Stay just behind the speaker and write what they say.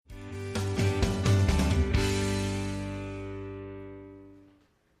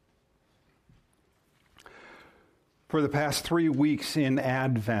For the past 3 weeks in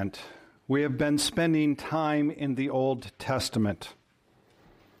Advent, we have been spending time in the Old Testament.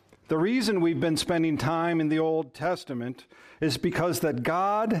 The reason we've been spending time in the Old Testament is because that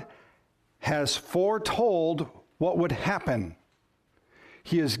God has foretold what would happen.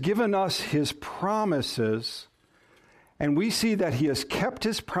 He has given us His promises, and we see that He has kept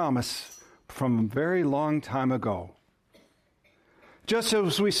His promise from a very long time ago. Just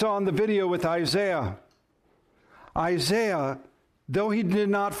as we saw in the video with Isaiah, though he did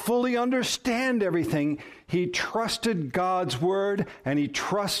not fully understand everything, he trusted God's word and he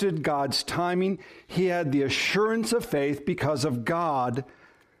trusted God's timing. He had the assurance of faith because of God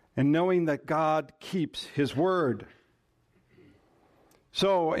and knowing that God keeps His word.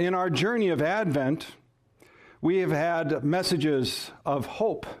 So in our journey of Advent, we have had messages of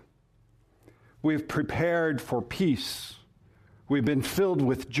hope. We've prepared for peace. We've been filled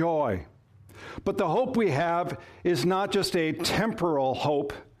with joy. But the hope we have is not just a temporal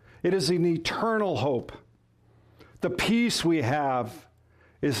hope. It is an eternal hope. The peace we have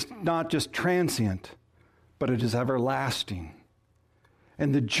is not just transient, but it is everlasting.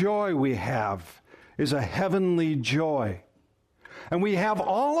 And the joy we have is a heavenly joy. And we have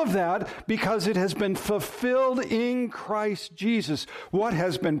all of that because it has been fulfilled in Christ Jesus. What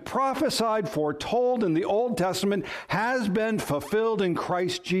has been prophesied, foretold in the Old Testament has been fulfilled in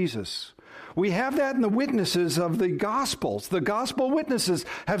Christ Jesus. We have that in the witnesses of the Gospels. The Gospel witnesses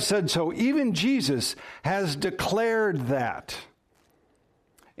have said so. Even Jesus has declared that.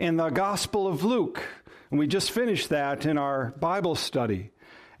 In the Gospel of Luke, and we just finished that in our Bible study.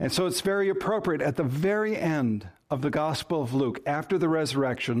 And so it's very appropriate at the very end of the Gospel of Luke, after the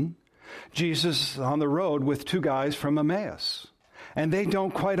resurrection, Jesus is on the road with 2 guys from Emmaus. And they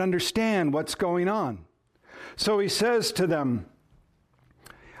don't quite understand what's going on. So he says to them,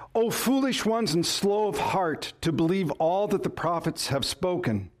 "O foolish ones and slow of heart to believe all that the prophets have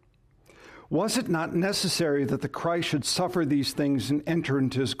spoken. Was it not necessary that the Christ should suffer these things and enter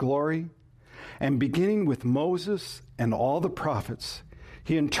into His glory? And beginning with Moses and all the prophets,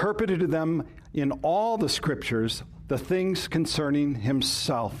 He interpreted to them in all the Scriptures the things concerning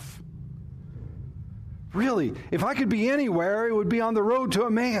Himself." Really, if I could be anywhere, it would be on the road to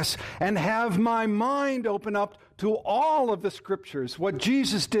Emmaus and have my mind open up to all of the Scriptures. What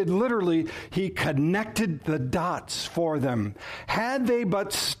Jesus did, literally, He connected the dots for them. Had they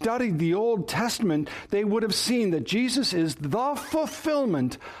but studied the Old Testament, they would have seen that Jesus is the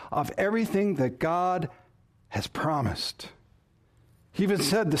fulfillment of everything that God has promised. He even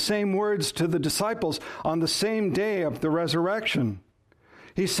said the same words to the disciples on the same day of the resurrection.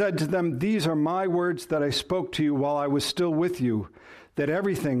 He said to them, "These are my words that I spoke to you while I was still with you, that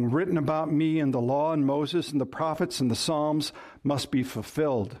everything written about me in the law and Moses and the prophets and the Psalms must be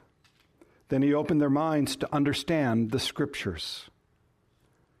fulfilled." Then He opened their minds to understand the Scriptures.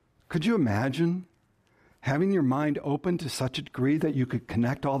 Could you imagine having your mind open to such a degree that you could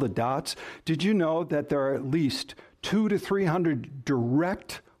connect all the dots? Did you know that there are at least 200 to 300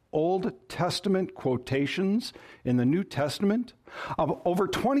 direct Old Testament quotations in the New Testament? Over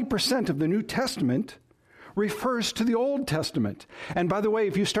 20% of the New Testament refers to the Old Testament. And by the way,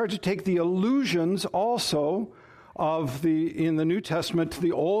 if you start to take the allusions also in the New Testament to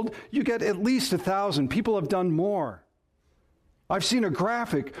the Old, you get at least 1,000. People have done more. I've seen a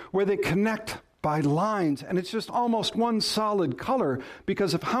graphic where they connect by lines, and it's just almost one solid color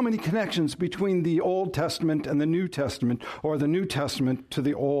because of how many connections between the Old Testament and the New Testament, or the New Testament to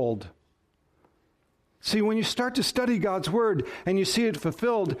the Old. See, when you start to study God's Word and you see it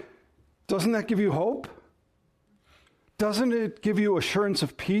fulfilled, doesn't that give you hope? Doesn't it give you assurance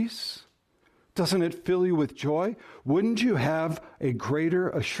of peace? Doesn't it fill you with joy? Wouldn't you have a greater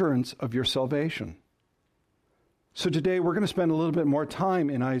assurance of your salvation? So today we're going to spend a little bit more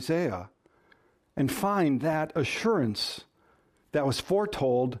time in Isaiah and find that assurance that was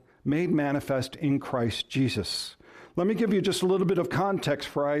foretold, made manifest in Christ Jesus. Let me give you just a little bit of context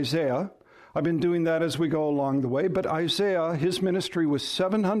for Isaiah. I've been doing that as we go along the way, but Isaiah, his ministry was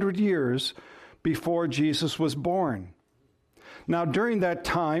 700 years before Jesus was born. Now, during that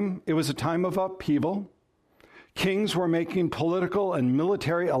time, it was a time of upheaval. Kings were making political and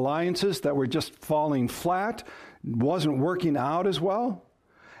military alliances that were just falling flat, wasn't working out as well.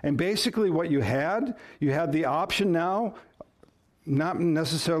 And basically what you had the option now, not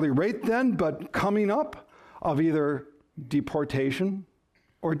necessarily right then, but coming up, of either deportation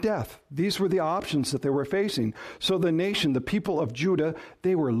or death. These were the options that they were facing. So the nation, the people of Judah,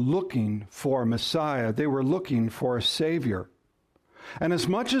 they were looking for a Messiah. They were looking for a Savior. And as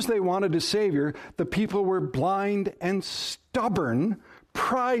much as they wanted a Savior, the people were blind and stubborn,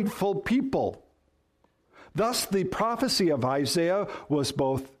 prideful people. Thus, the prophecy of Isaiah was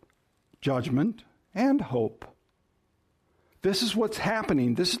both judgment and hope. This is what's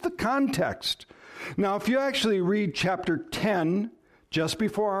happening. This is the context. Now, if you actually read chapter 10, just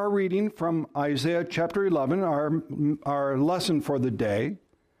before our reading from Isaiah chapter 11, our lesson for the day,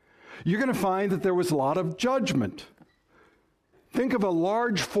 you're going to find that there was a lot of judgment. Think of a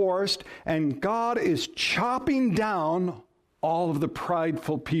large forest, and God is chopping down all of the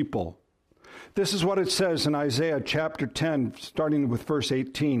prideful people. This is what it says in Isaiah chapter 10, starting with verse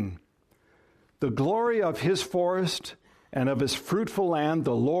 18. The glory of his forest and of his fruitful land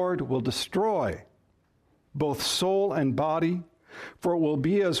the Lord will destroy, both soul and body, for it will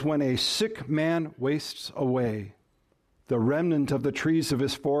be as when a sick man wastes away. The remnant of the trees of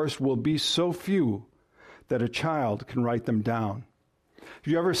his forest will be so few that a child can write them down.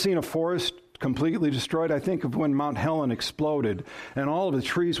 Have you ever seen a forest completely destroyed? I think of when Mount Helen exploded and all of the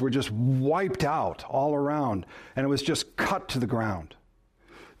trees were just wiped out all around and it was just cut to the ground.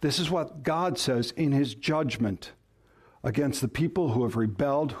 This is what God says in his judgment against the people who have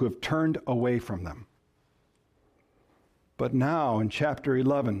rebelled, who have turned away from them. But now in chapter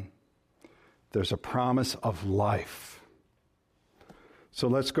 11, there's a promise of life. So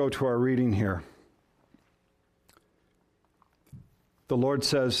let's go to our reading here. The Lord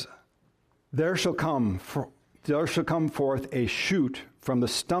says, There shall come forth a shoot from the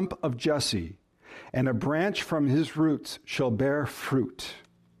stump of Jesse, and a branch from his roots shall bear fruit.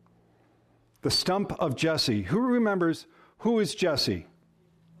 The stump of Jesse. Who remembers who is Jesse?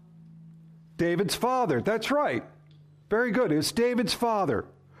 David's father. That's right. Very good. It's David's father.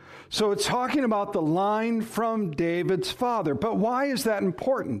 So it's talking about the line from David's father. But why is that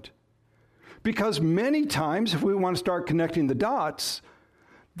important? Because many times, if we want to start connecting the dots,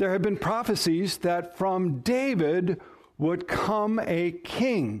 there have been prophecies that from David would come a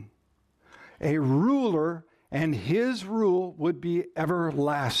king, a ruler, and his rule would be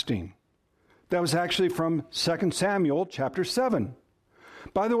everlasting. That was actually from 2 Samuel chapter 7.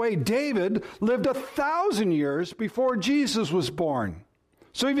 By the way, David lived 1,000 years before Jesus was born.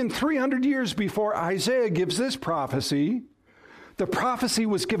 So even 300 years before Isaiah gives this prophecy, the prophecy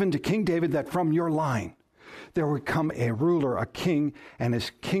was given to King David that from your line there would come a ruler, a king, and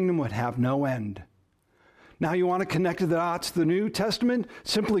his kingdom would have no end. Now you want to connect the dots to the New Testament?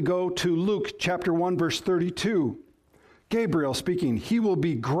 Simply go to Luke chapter 1, verse 32. Gabriel speaking, he will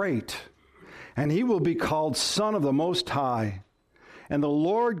be great, and he will be called Son of the Most High. And the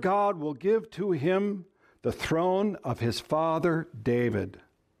Lord God will give to him the throne of his father David.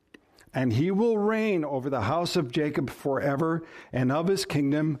 And he will reign over the house of Jacob forever, and of his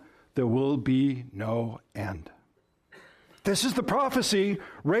kingdom there will be no end. This is the prophecy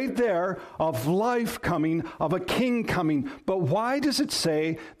right there of life coming, of a king coming. But why does it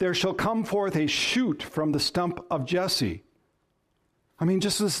say there shall come forth a shoot from the stump of Jesse? I mean,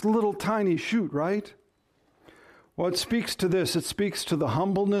 just this little tiny shoot, right? Well, it speaks to this. It speaks to the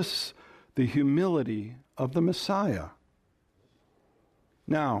humbleness, the humility of the Messiah.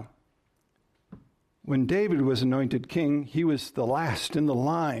 Now, when David was anointed king, he was the last in the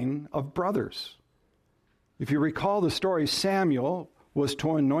line of brothers. If you recall the story, Samuel was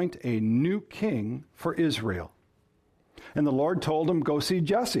to anoint a new king for Israel. And the Lord told him, go see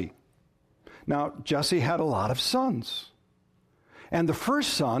Jesse. Now, Jesse had a lot of sons. And the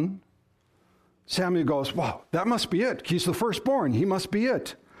first son, Samuel goes, wow, that must be it. He's the firstborn. He must be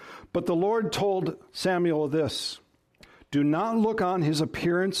it. But the Lord told Samuel this, do not look on his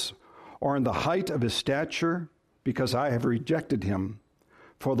appearance or on the height of his stature, because I have rejected him.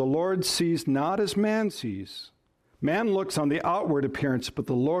 For the Lord sees not as man sees. Man looks on the outward appearance, but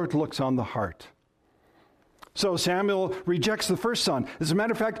the Lord looks on the heart. So Samuel rejects the first son. As a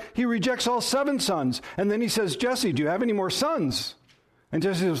matter of fact, he rejects all 7 sons. And then he says, Jesse, do you have any more sons? And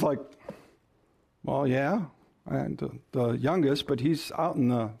Jesse was like, well, yeah, and the youngest, but he's out in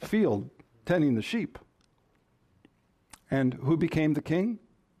the field tending the sheep. And who became the king?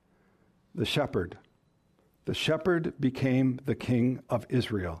 The shepherd. The shepherd became the king of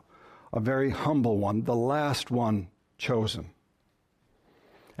Israel, a very humble one, the last one chosen.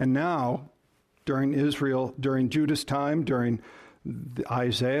 And now, during Judah's time, during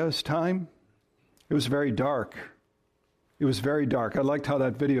Isaiah's time, it was very dark. It was very dark. I liked how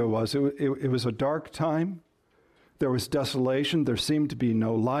that video was. It was a dark time. There was desolation. There seemed to be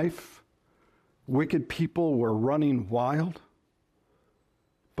no life. Wicked people were running wild.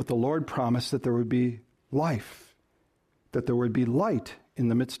 But the Lord promised that there would be life, that there would be light in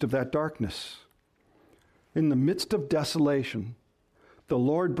the midst of that darkness. In the midst of desolation, the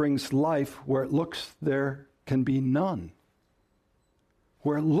Lord brings life where it looks there can be none.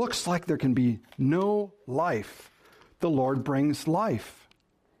 where it looks like there can be no life, the Lord brings life.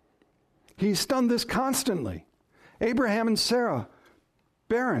 He's done this constantly. Abraham and Sarah,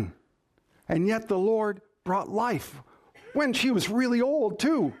 barren, and yet the Lord brought life when she was really old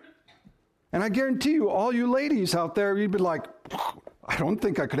too. And I guarantee you, all you ladies out there, you'd be like, I don't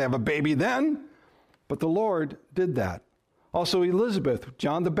think I could have a baby then. But the Lord did that. Also Elizabeth,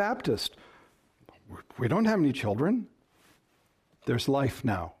 John the Baptist. We don't have any children. There's life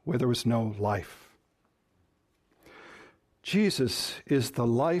now where there was no life. Jesus is the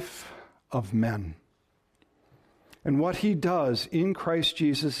life of men. And what he does in Christ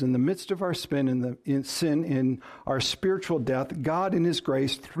Jesus, in the midst of our sin, in our spiritual death, God in his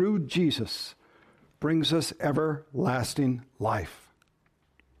grace through Jesus brings us everlasting life.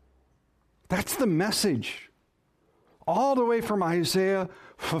 That's the message. All the way from Isaiah,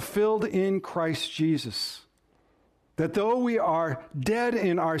 fulfilled in Christ Jesus. That though we are dead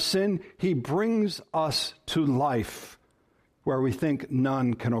in our sin, he brings us to life where we think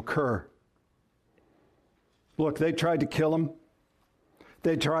none can occur. Look, they tried to kill him.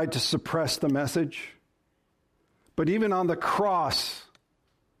 They tried to suppress the message. But even on the cross,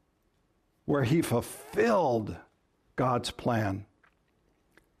 where he fulfilled God's plan,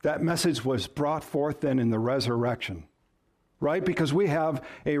 that message was brought forth then in the resurrection, right? Because we have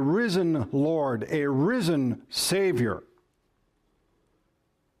a risen Lord, a risen Savior.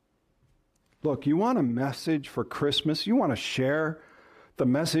 Look, you want a message for Christmas? You want to share the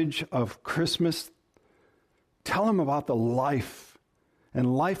message of Christmas? Tell them about the life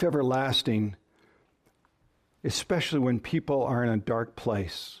and life everlasting, especially when people are in a dark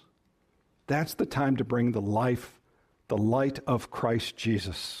place. That's the time to bring the life, the light of Christ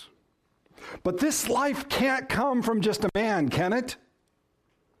Jesus. But this life can't come from just a man, can it?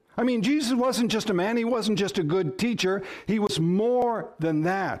 I mean, Jesus wasn't just a man. He wasn't just a good teacher. He was more than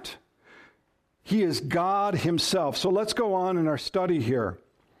that. He is God himself. So let's go on in our study here.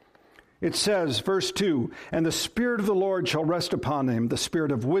 It says, verse 2, and the Spirit of the Lord shall rest upon him, the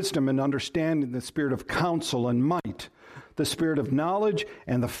Spirit of wisdom and understanding, the Spirit of counsel and might, the Spirit of knowledge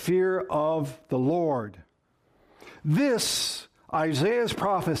and the fear of the Lord. This, Isaiah's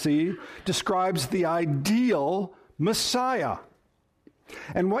prophecy, describes the ideal Messiah.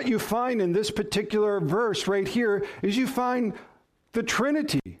 And what you find in this particular verse right here is you find the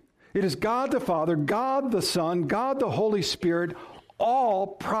Trinity. It is God the Father, God the Son, God the Holy Spirit, all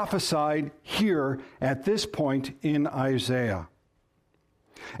prophesied here at this point in Isaiah.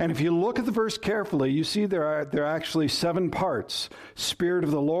 And if you look at the verse carefully, you see there are actually 7 parts. Spirit of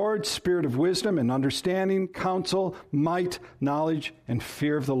the Lord, Spirit of wisdom and understanding, counsel, might, knowledge, and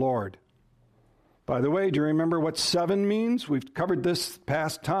fear of the Lord. By the way, do you remember what 7 means? We've covered this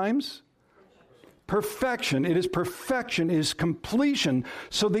past times. Perfection. It is perfection, it is completion.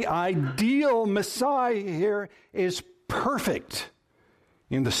 So the ideal Messiah here is perfect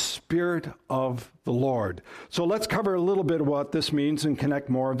in the Spirit of the Lord. So let's cover a little bit of what this means and connect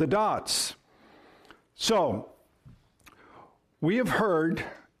more of the dots. So, we have heard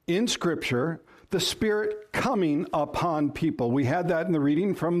in Scripture the Spirit coming upon people. We had that in the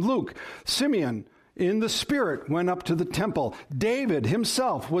reading from Luke. Simeon, in the Spirit, went up to the temple. David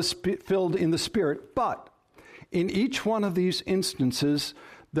himself was filled in the Spirit. But in each one of these instances,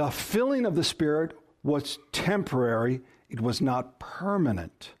 the filling of the Spirit was temporary. It was not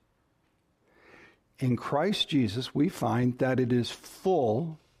permanent. In Christ Jesus, we find that it is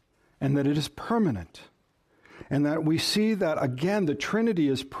full and that it is permanent. And that we see that, again, the Trinity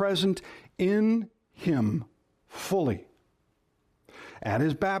is present in him fully. At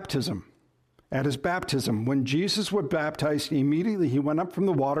his baptism, when Jesus was baptized, immediately he went up from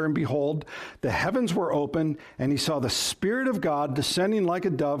the water, and behold, the heavens were open, and he saw the Spirit of God descending like a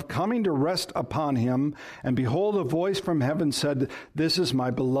dove, coming to rest upon him. And behold, a voice from heaven said, "This is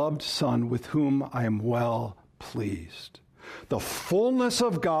my beloved Son, with whom I am well pleased." The fullness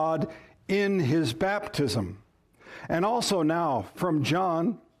of God in his baptism. And also now, from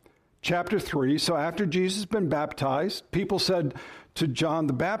John chapter 3, so after Jesus had been baptized, people said to John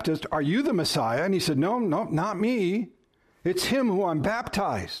the Baptist, "Are you the Messiah?" And he said, No, not me. It's him who I'm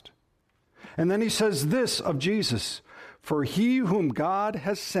baptized. And then he says this of Jesus, "For he whom God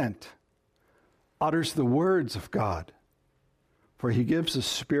has sent utters the words of God, for he gives the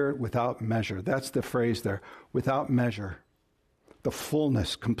Spirit without measure." That's the phrase there, without measure. The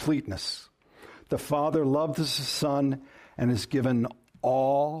fullness, completeness. The Father loves the Son and has given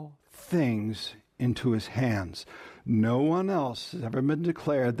all things into his hands. No one else has ever been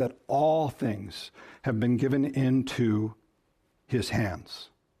declared that all things have been given into his hands,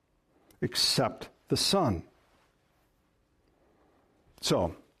 except the Son.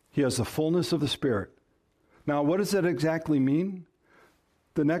 So, he has the fullness of the Spirit. Now, what does that exactly mean?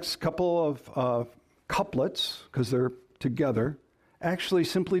 The next couple of couplets, because they're together, actually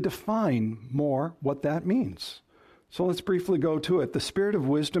simply define more what that means. So let's briefly go to it. The spirit of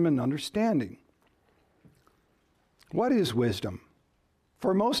wisdom and understanding. What is wisdom?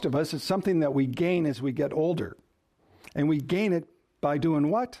 For most of us, it's something that we gain as we get older. And we gain it by doing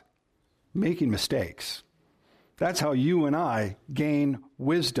what? Making mistakes. That's how you and I gain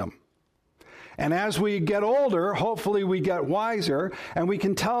wisdom. And as we get older, hopefully we get wiser, and we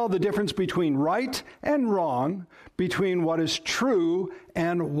can tell the difference between right and wrong, between what is true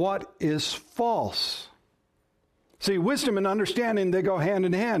and what is false. See, wisdom and understanding, they go hand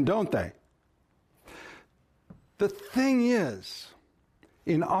in hand, don't they? The thing is,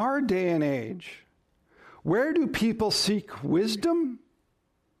 in our day and age, where do people seek wisdom?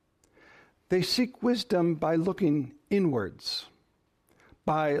 They seek wisdom by looking inwards,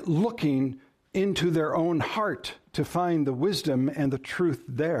 by looking into their own heart to find the wisdom and the truth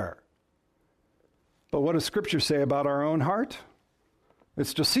there. But what does Scripture say about our own heart?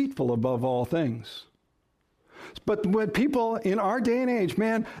 It's deceitful above all things. But when people in our day and age,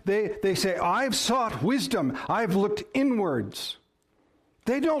 man, they say, I've sought wisdom, I've looked inwards.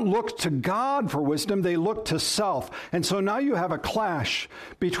 They don't look to God for wisdom, they look to self. And so now you have a clash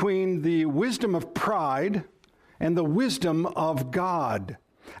between the wisdom of pride and the wisdom of God.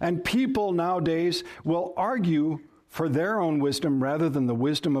 And people nowadays will argue for their own wisdom rather than the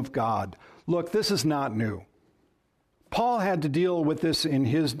wisdom of God. Look, this is not new. Paul had to deal with this in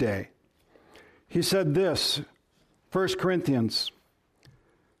his day. He said this, 1 Corinthians,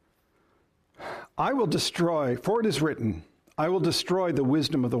 I will destroy, for it is written, I will destroy the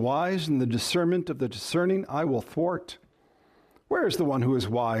wisdom of the wise, and the discernment of the discerning I will thwart. Where is the one who is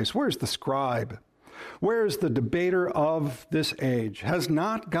wise? Where is the scribe? Where is the debater of this age? Has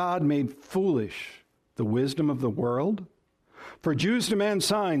not God made foolish the wisdom of the world? For Jews demand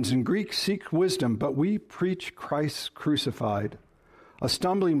signs, and Greeks seek wisdom, but we preach Christ crucified, a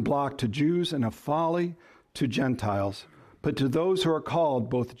stumbling block to Jews and a folly to Gentiles. But to those who are called,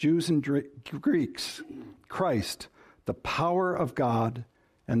 both Jews and Greeks, Christ, the power of God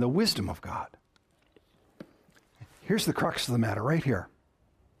and the wisdom of God. Here's the crux of the matter right here.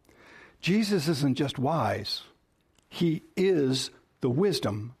 Jesus isn't just wise. He is the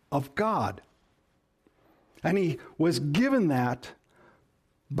wisdom of God. And he was given that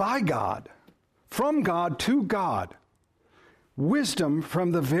by God, from God to God. Wisdom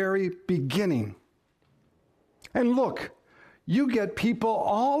from the very beginning. And look, you get people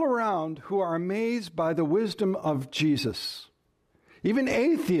all around who are amazed by the wisdom of Jesus. Even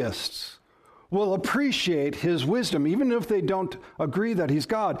atheists will appreciate his wisdom, even if they don't agree that he's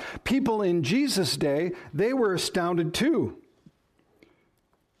God. People in Jesus' day, they were astounded too.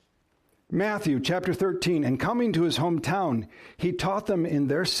 Matthew chapter 13, and coming to his hometown, he taught them in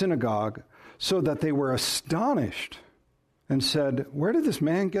their synagogue, so that they were astonished and said, where did this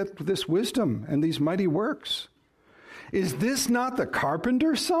man get this wisdom and these mighty works? Is this not the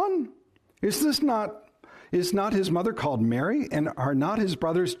carpenter's son? Is not his mother called Mary? And are not his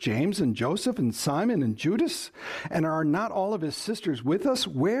brothers James and Joseph and Simon and Judas? And are not all of his sisters with us?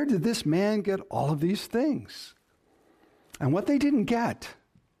 Where did this man get all of these things? And what they didn't get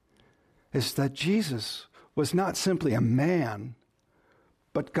is that Jesus was not simply a man,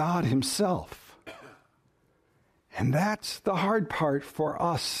 but God himself. And that's the hard part for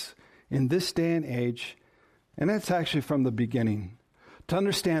us in this day and age. And that's actually from the beginning. To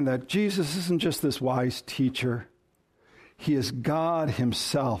understand that Jesus isn't just this wise teacher. He is God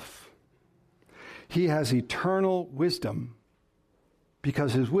himself. He has eternal wisdom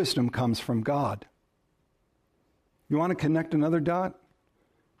because his wisdom comes from God. You want to connect another dot?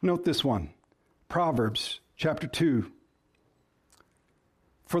 Note this one. Proverbs chapter 2.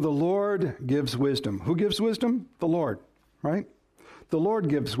 For the Lord gives wisdom. Who gives wisdom? The Lord, right? The Lord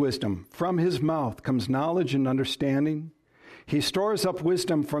gives wisdom. From his mouth comes knowledge and understanding. He stores up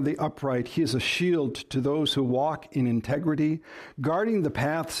wisdom for the upright. He is a shield to those who walk in integrity, guarding the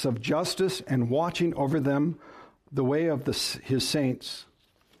paths of justice and watching over them the way of his saints.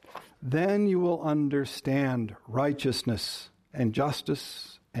 Then you will understand righteousness and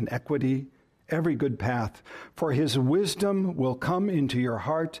justice and equity, every good path. For his wisdom will come into your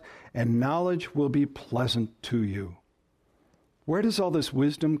heart, and knowledge will be pleasant to you. Where does all this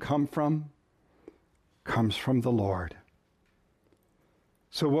wisdom come from? Comes from the Lord.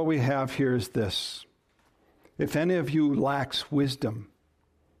 So what we have here is this. If any of you lacks wisdom,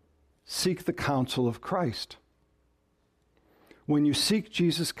 seek the counsel of Christ. When you seek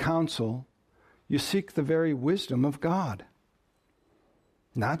Jesus' counsel, you seek the very wisdom of God.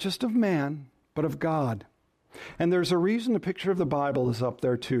 not just of man, but of God. And there's a reason the picture of the Bible is up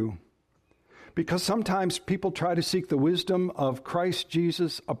there too. Because sometimes people try to seek the wisdom of Christ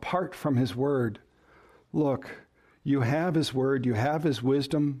Jesus apart from his word. Look, you have his word, you have his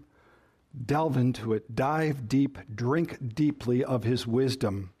wisdom. Delve into it, dive deep, drink deeply of his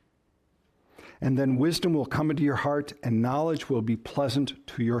wisdom. And then wisdom will come into your heart and knowledge will be pleasant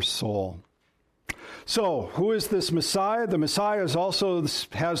to your soul. So, who is this Messiah? The Messiah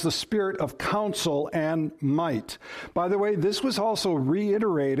has the spirit of counsel and might. By the way, this was also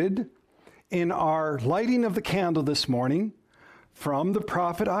reiterated in our lighting of the candle this morning from the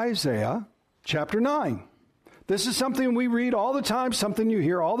prophet Isaiah, chapter 9. This is something we read all the time, something you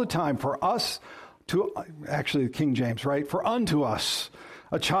hear all the time. For us to, actually King James, right? For unto us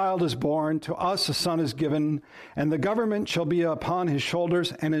a child is born, to us a son is given, and the government shall be upon his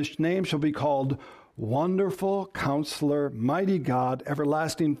shoulders, and his name shall be called Wonderful Counselor, Mighty God,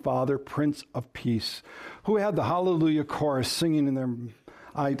 Everlasting Father, Prince of Peace. Who had the Hallelujah chorus singing in their...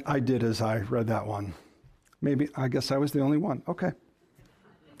 I did as I read that one. Maybe, I guess I was the only one. Okay.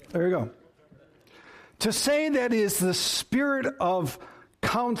 There you go. To say that is the spirit of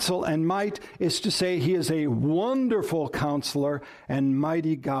counsel and might is to say he is a wonderful counselor and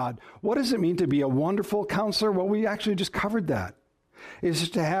mighty God. What does it mean to be a wonderful counselor? Well, we actually just covered that. It is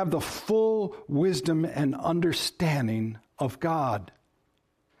to have the full wisdom and understanding of God.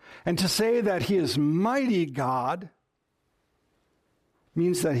 And to say that he is mighty God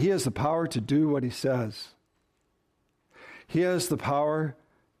means that he has the power to do what he says. He has the power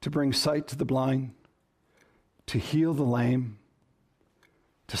to bring sight to the blind, to heal the lame,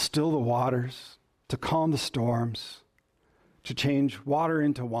 to still the waters, to calm the storms, to change water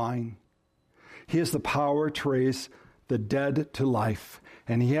into wine. He has the power to raise the dead to life,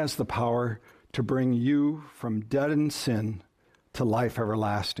 and he has the power to bring you from dead in sin to life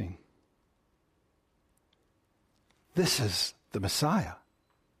everlasting. This is the Messiah.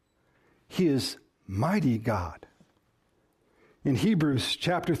 He is mighty God. In Hebrews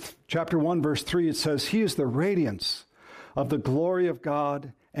chapter 1, verse 3, it says, he is the radiance of the glory of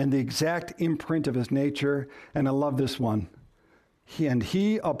God and the exact imprint of his nature. And I love this one.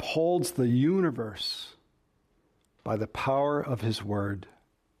 He upholds the universe by the power of his word.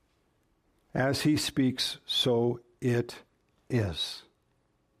 As he speaks, so it is.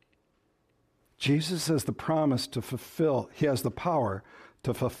 Jesus has the promise to fulfill, he has the power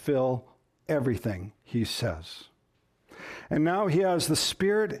to fulfill everything he says. And now he has the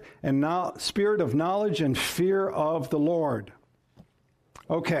spirit of knowledge and fear of the Lord.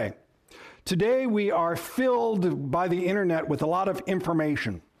 Okay, today we are filled by the internet with a lot of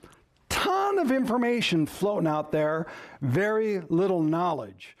information. Ton of information floating out there, very little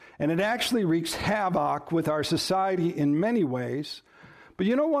knowledge. And it actually wreaks havoc with our society in many ways. But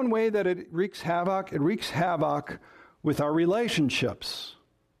you know one way that it wreaks havoc? It wreaks havoc with our relationships.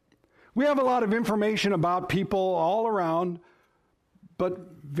 We have a lot of information about people all around, but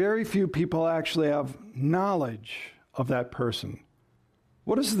very few people actually have knowledge of that person.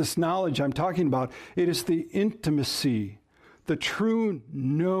 What is this knowledge I'm talking about? It is the intimacy, the true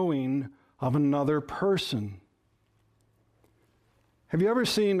knowing of another person. Have you ever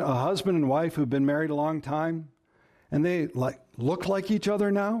seen a husband and wife who've been married a long time and they look like each other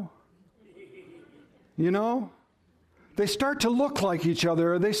now? You know? They start to look like each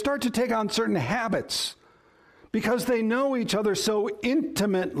other. They start to take on certain habits because they know each other so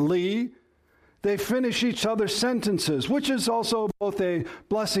intimately. They finish each other's sentences, which is also both a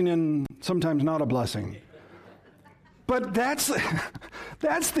blessing and sometimes not a blessing. But that's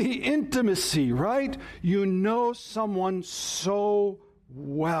the intimacy, right? You know someone so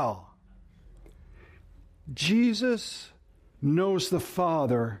well. Jesus knows the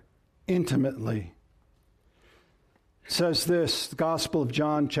Father intimately. It says this, the Gospel of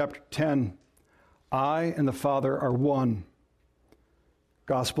John, chapter 10, I and the Father are one.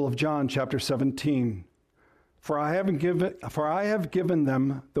 Gospel of John, chapter 17, For I have given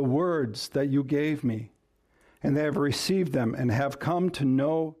them the words that you gave me, and they have received them and have come to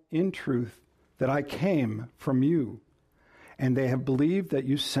know in truth that I came from you, and they have believed that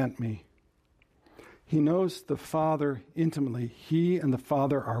you sent me. He knows the Father intimately. He and the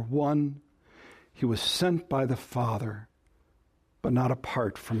Father are one. He was sent by the Father, but not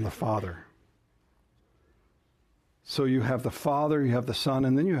apart from the Father. So you have the Father, you have the Son,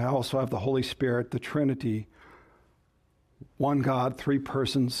 and then you also have the Holy Spirit, the Trinity, one God, three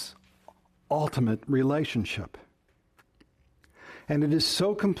persons, ultimate relationship. And it is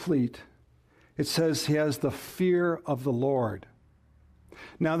so complete, it says he has the fear of the Lord.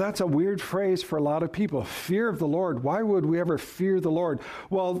 Now, that's a weird phrase for a lot of people. Fear of the Lord. Why would we ever fear the Lord?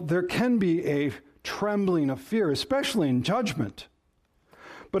 Well, there can be a trembling of fear, especially in judgment.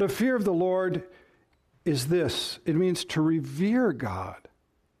 But a fear of the Lord is this. It means to revere God,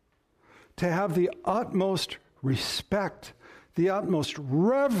 to have the utmost respect, the utmost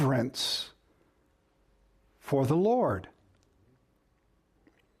reverence for the Lord.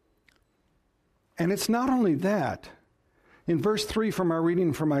 And it's not only that. In verse 3 from our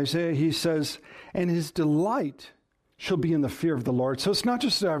reading from Isaiah, he says, and his delight shall be in the fear of the Lord. So it's not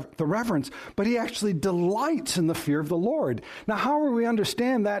just the reverence, but he actually delights in the fear of the Lord. Now, how will we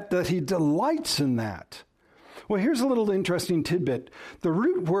understand that he delights in that? Well, here's a little interesting tidbit. The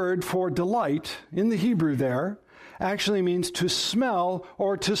root word for delight in the Hebrew there actually means to smell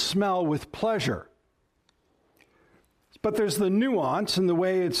or to smell with pleasure. But there's the nuance, and the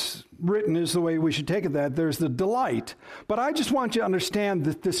way it's written is the way we should take it, that there's the delight. But I just want you to understand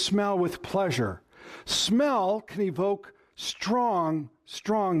that this smell with pleasure. Smell can evoke strong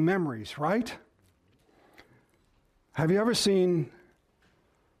memories, right? Have you ever seen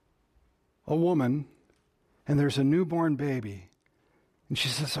a woman, and there's a newborn baby, and she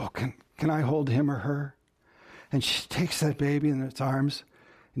says, oh, can I hold him or her? And she takes that baby in its arms,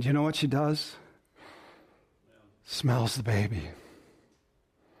 and do you know what she does? Smells the baby.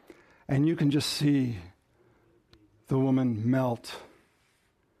 And you can just see the woman melt.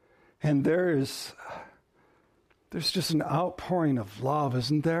 And there's just an outpouring of love,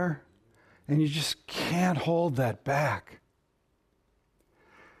 isn't there? And you just can't hold that back.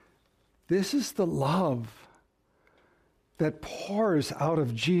 This is the love that pours out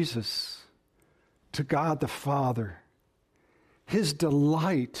of Jesus to God the Father. His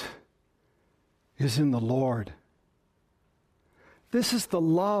delight is in the Lord. This is the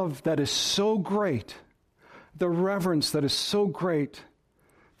love that is so great, the reverence that is so great,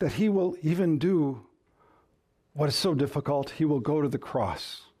 that he will even do what is so difficult. He will go to the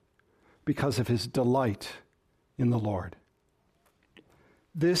cross because of his delight in the Lord.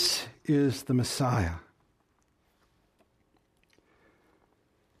 This is the Messiah.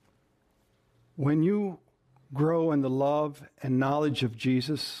 When you grow in the love and knowledge of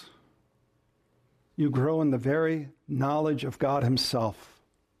Jesus, you grow in the very knowledge of God himself.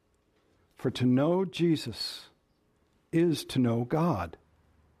 For to know Jesus is to know God.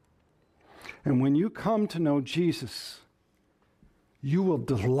 And when you come to know Jesus, you will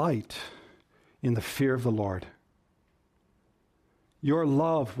delight in the fear of the Lord. Your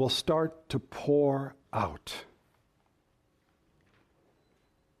love will start to pour out.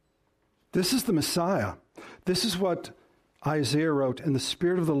 This is the Messiah. This is what Isaiah wrote, and the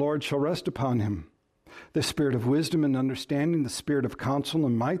Spirit of the Lord shall rest upon him. The Spirit of wisdom and understanding, the Spirit of counsel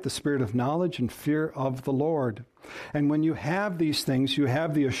and might, the Spirit of knowledge and fear of the Lord. And when you have these things, you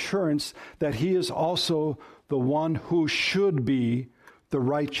have the assurance that he is also the one who should be the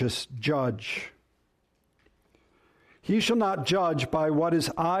righteous judge. He shall not judge by what his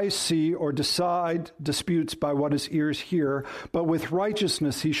eyes see or decide disputes by what his ears hear, but with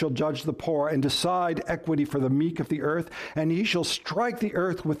righteousness he shall judge the poor and decide equity for the meek of the earth. And he shall strike the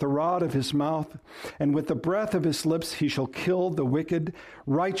earth with the rod of his mouth, and with the breath of his lips he shall kill the wicked.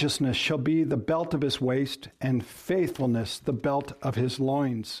 Righteousness shall be the belt of his waist, and faithfulness the belt of his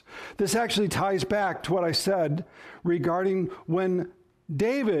loins. This actually ties back to what I said regarding when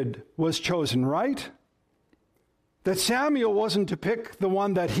David was chosen, right? That Samuel wasn't to pick the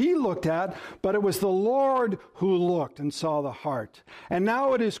one that he looked at, but it was the Lord who looked and saw the heart. And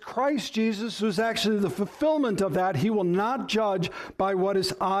now it is Christ Jesus who's actually the fulfillment of that. He will not judge by what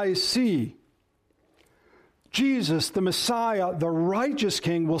his eyes see. Jesus, the Messiah, the righteous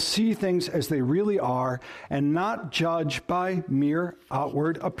King, will see things as they really are and not judge by mere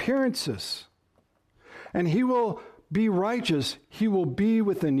outward appearances. And he will be righteous. He will be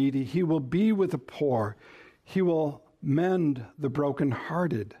with the needy. He will be with the poor. He will mend the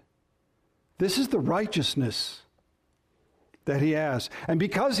brokenhearted. This is the righteousness that he has. And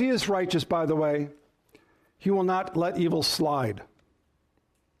because he is righteous, by the way, he will not let evil slide.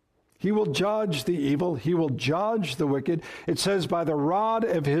 He will judge the evil. He will judge the wicked. It says by the rod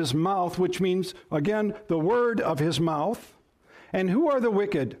of his mouth, which means, again, the word of his mouth. And who are the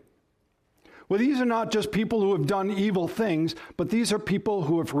wicked? Well, these are not just people who have done evil things, but these are people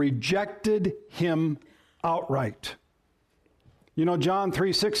who have rejected him outright. You know John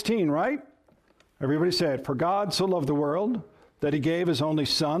 3:16, right? Everybody say it. For God so loved the world that he gave his only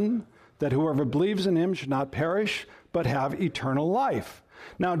Son, that whoever believes in him should not perish, but have eternal life.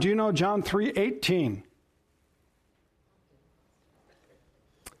 Now, do you know John 3:18?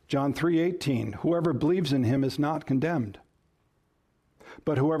 John 3:18. Whoever believes in him is not condemned,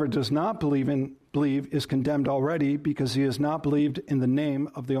 But whoever does not believe is condemned already, because he has not believed in the name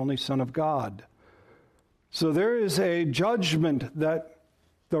of the only Son of God. So there is a judgment that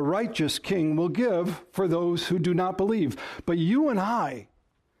the righteous King will give for those who do not believe. But you and I,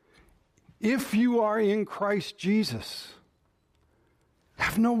 if you are in Christ Jesus,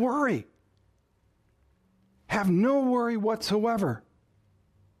 have no worry. Have no worry whatsoever.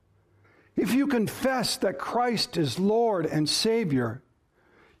 If you confess that Christ is Lord and Savior,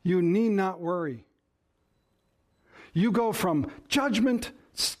 you need not worry. You go from judgment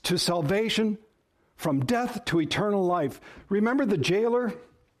to salvation, from death to eternal life. Remember the jailer?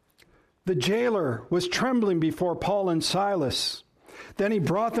 The jailer was trembling before Paul and Silas. Then he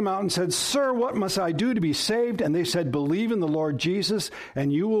brought them out and said, "Sir, what must I do to be saved?" And they said, "Believe in the Lord Jesus,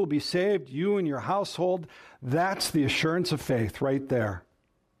 and you will be saved, you and your household." That's the assurance of faith right there.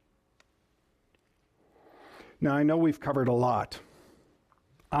 Now, I know we've covered a lot.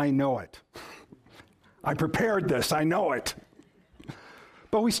 I know it. I prepared this. I know it.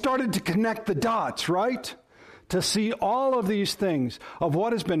 But we started to connect the dots, right? To see all of these things of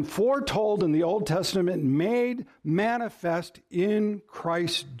what has been foretold in the Old Testament made manifest in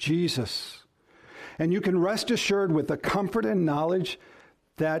Christ Jesus. And you can rest assured with the comfort and knowledge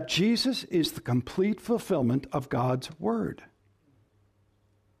that Jesus is the complete fulfillment of God's word.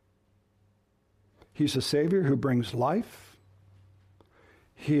 He's a Savior who brings life.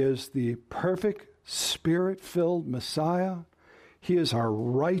 He is the perfect, Spirit-filled Messiah. He is our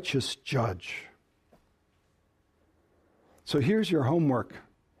righteous judge. So here's your homework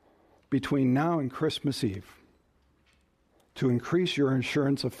between now and Christmas Eve to increase your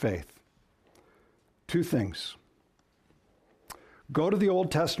assurance of faith. 2 things. Go to the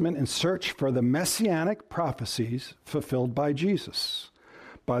Old Testament and search for the messianic prophecies fulfilled by Jesus.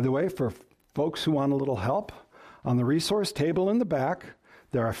 By the way, for folks who want a little help, on the resource table in the back,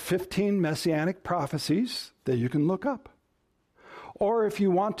 there are 15 messianic prophecies that you can look up. Or if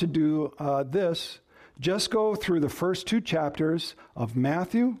you want to do this, just go through the first 2 chapters of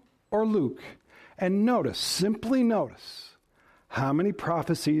Matthew or Luke and simply notice how many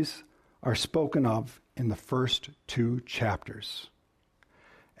prophecies are spoken of in the first 2 chapters.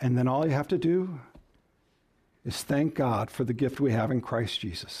 And then all you have to do is thank God for the gift we have in Christ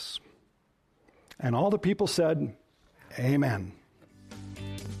Jesus. And all the people said, Amen.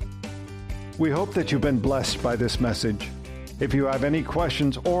 We hope that you've been blessed by this message. If you have any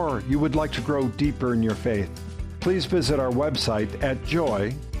questions or you would like to grow deeper in your faith, please visit our website at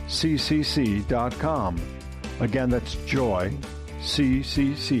joyccc.com. Again, that's joyccc.com.